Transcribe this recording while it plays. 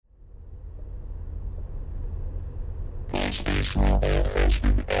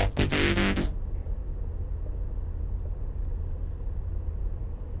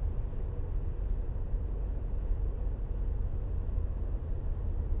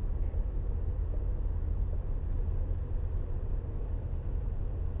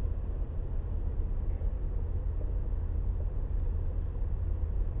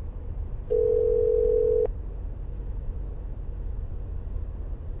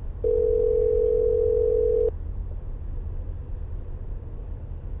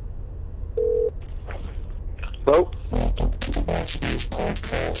Hello?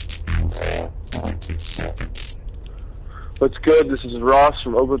 What's good? This is Ross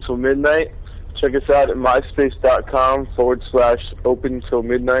from Open Till Midnight. Check us out at myspace.com/open till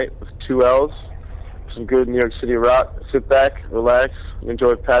midnight with 2 L's. Some good New York City rock. Sit back, relax, and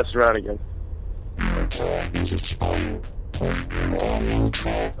enjoy Pass It Around Again.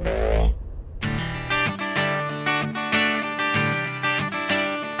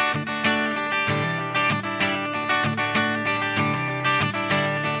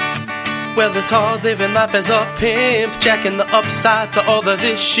 Well, it's hard living life as a pimp, jacking the upside to all of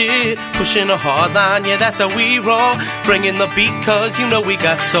this shit, pushing a hard line, yeah, that's how we roll, bringing the beat, cause you know we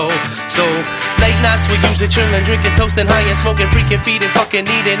got soul. So, late nights we usually chillin', drinking, toasting, high and smoking, freaking, feeding, fucking,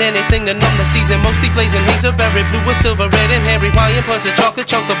 eating anything to numb the season, mostly blazing hazel, berry, blue or silver, red and hairy, Hawaiian punch, the chocolate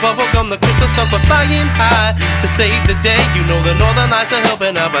chunk, the bubble gum, the crystal stuff, but flying high to save the day. You know the northern lights are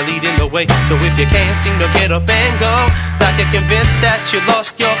helping out by leading the way, so if you can't seem to get up and go, like you're convinced that you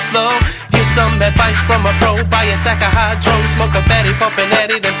lost your flow, here's some advice from a pro. Buy a sack of hydro, smoke a fatty, pumping at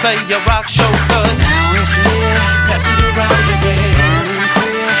it, and play your rock show. Cause now it's lit, pass it around again.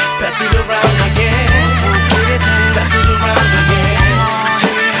 Pass it around again. Pass it around again.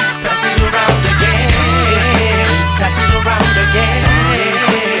 Pass it around again. Pass it around again.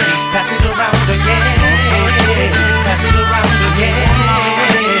 Pass it around again. Pass it around again.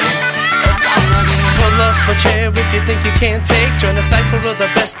 Pull up a chair if you think you can't take. Join the cypher of the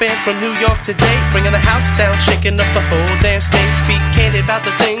best band from New York to date. Bringing the house down, shaking up the whole damn state. Speak candid about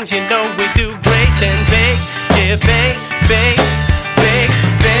the things you know we do great. Then bake, yeah, bake, bake, bake,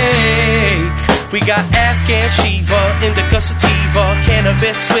 bake. We got Afghan Shiva, Indica Sativa,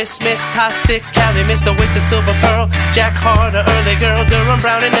 Cannabis, Swiss Miss, Thai sticks, Cali Miss, the Oasis, Silver Pearl, Jack Harder, Early Girl, Durham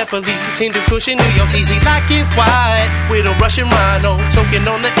Brown and Nepalese, Hindu Kush and New York easy, like it white, with a Russian rhino, token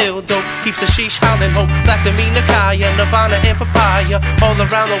on the ildo, keeps the sheesh howling hope, Black Demeanor, Kaya, Nirvana and Papaya, all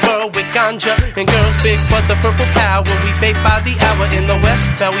around the world with ganja, and girls big but the purple power, we vape by the hour in the west,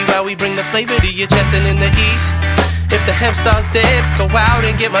 wow we bring the flavor to your chest, and in the east, if the hemp star's dead, go out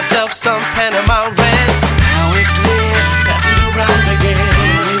and get myself some Panama Reds. Now it's lit, pass it around again.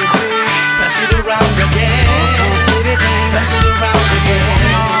 Pass it around again. Pass it around again.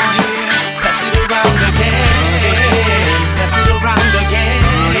 Pass it around again. Pass it around again.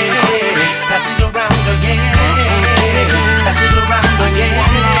 Pass it around again. Pass it around again.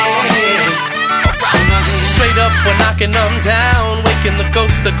 Straight up, we're knocking them down, waking the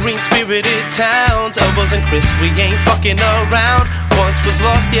ghost of green-spirited towns. Elbows and crisp, we ain't fucking around. Once was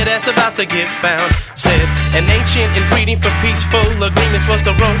lost, yeah, that's about to get found. Said an ancient ingredient for peaceful agreements was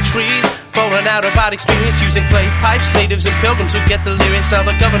the road trees. For an out-of-body experience using clay pipes, natives and pilgrims who get the lyrics. Now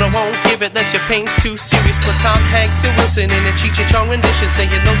the governor won't give it, lest your pain's too serious. But Tom Hanks and Wilson in a Cheech and Chong rendition, saying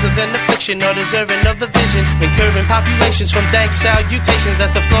those are then affliction, are deserving of the vision. And curbing populations from dank salutations,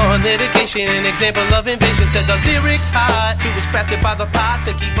 that's a flaw in litigation. An example of invasion, said the lyrics hot. He was crafted by the pot,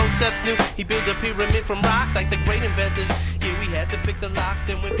 the Imhotep knew. He built a pyramid from rock like the great inventors. Yeah, we had to pick the lock,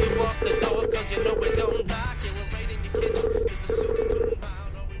 then we blew off the door, cause you know it don't lock. Yeah, we're right in your kitchen, cause the soup's too mild.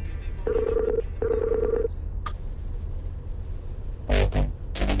 Welcome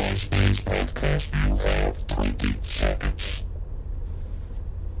to the MySpace podcast. You have 20 seconds.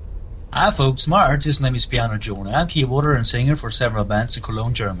 Hi folks, my artist name is Piano Jonah. I'm keyboarder and singer for several bands in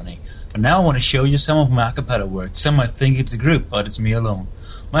Cologne, Germany. But now I want to show you some of my a cappella work. Some might think it's a group, but it's me alone.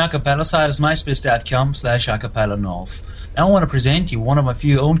 My a cappella site is myspace.com/acapella-north. Now I want to present you one of my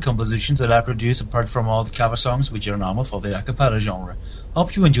few own compositions that I produce apart from all the cover songs which are normal for the a cappella genre.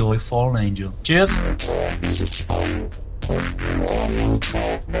 Hope you enjoy Fallen Angel. Cheers!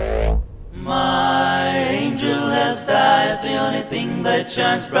 My angel has died, the only thing that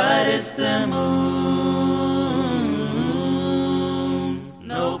shines bright is the moon.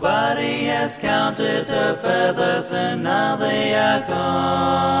 Nobody has counted her feathers and now they are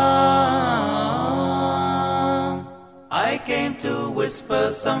gone. I came to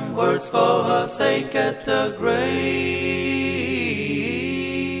whisper some words for her sake at the grave.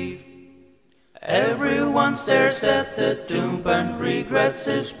 Everyone stares at the tomb and regrets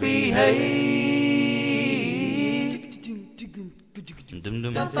his behavior.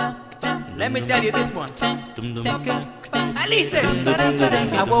 Let me tell you this one. Listen,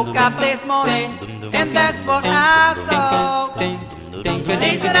 I woke up this morning and that's what I saw.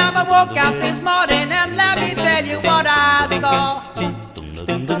 Listen up, I woke up this morning and let me tell you what I saw.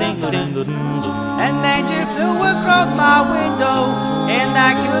 An angel flew across my window and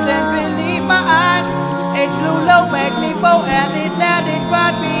I couldn't believe my eyes. It flew low, made me bow, and it landed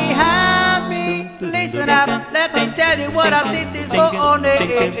right behind me. Listen up, let me tell you what I did this morning.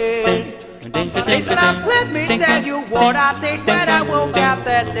 Listen up, let me tell you what I did when I woke up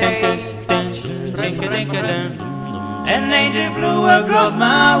that day. An angel flew across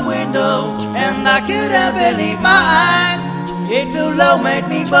my window and I couldn't believe my eyes. It flew low, made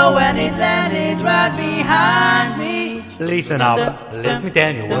me bow, and it landed right behind me. Listen up, let me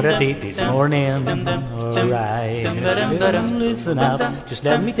tell you what I did this morning. Alright, listen up, just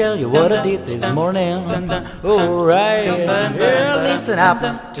let me tell you what I did this morning. Alright, yeah, listen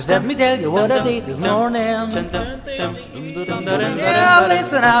up, just let me tell you what I did this morning. Yeah,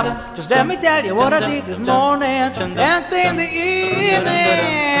 listen up, just let me tell you what I did this morning. And in the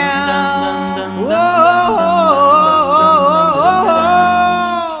evening,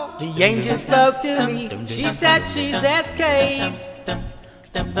 the angel spoke to me, she said she's escaped.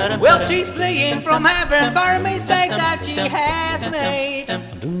 Well, she's fleeing from heaven for a mistake that she has made.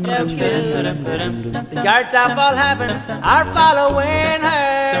 No good. The guards of all heavens are following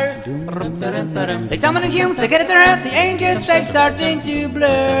her. They summon a human to get at their head, the angel's shape starting to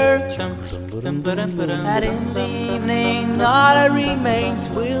blur. And in the evening, all that remains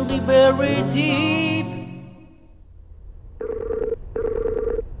will be buried deep.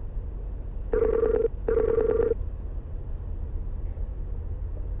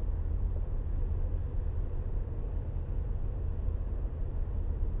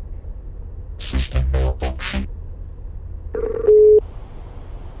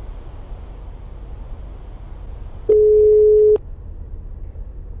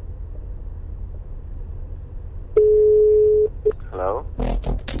 Hello?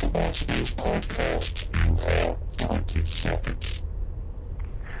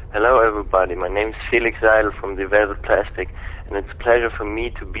 Hello everybody, my name is Felix Seidel from the Velvet Plastic, and it's a pleasure for me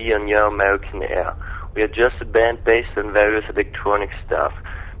to be on your American Air. We are just a band based on various electronic stuff.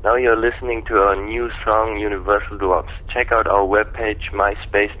 Now you're listening to our new song Universal Drops. Check out our webpage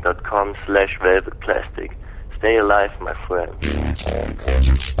myspace.com/velvetplastic. Stay alive, my friend.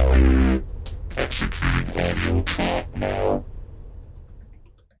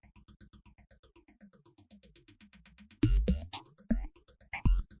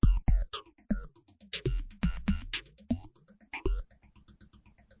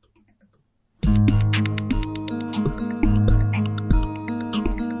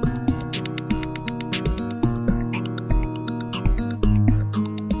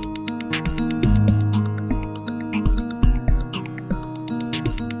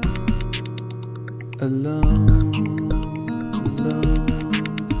 Alone,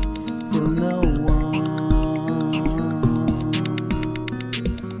 feel no one.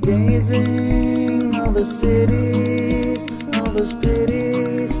 Gazing all the cities, all those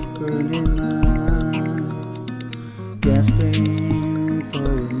pities, burning eyes, gasping for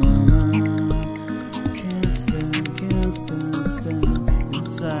a moment. Can't stand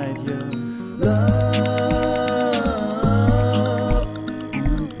inside your love.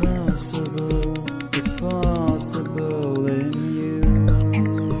 Impossible's possible in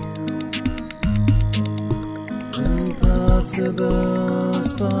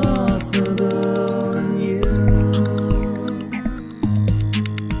you.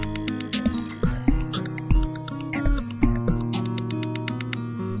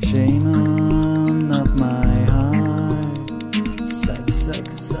 Shame on up my heart.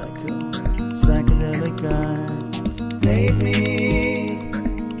 Psychedelic guy. Fade me,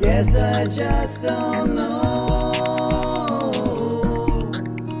 guess I just don't know.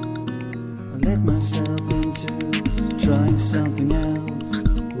 I let myself into trying something else.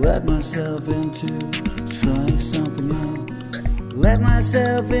 Let myself into trying something else. Let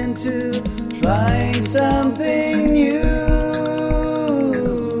myself into trying something new.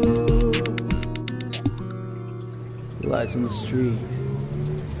 Lights on the street,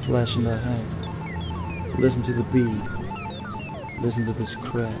 flash in the height. Listen to the beat. Listen to this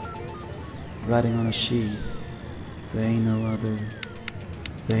crack. Writing on a sheet. There ain't no other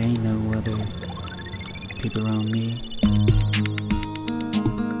people around me.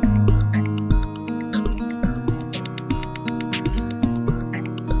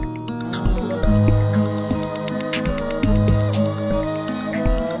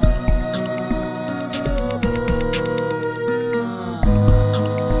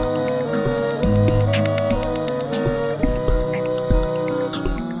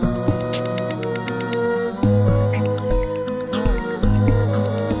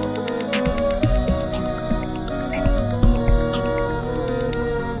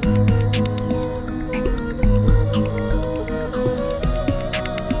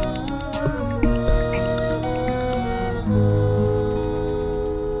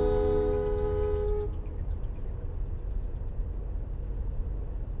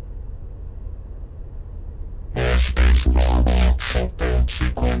 This is the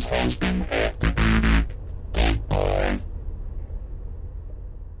sequence has been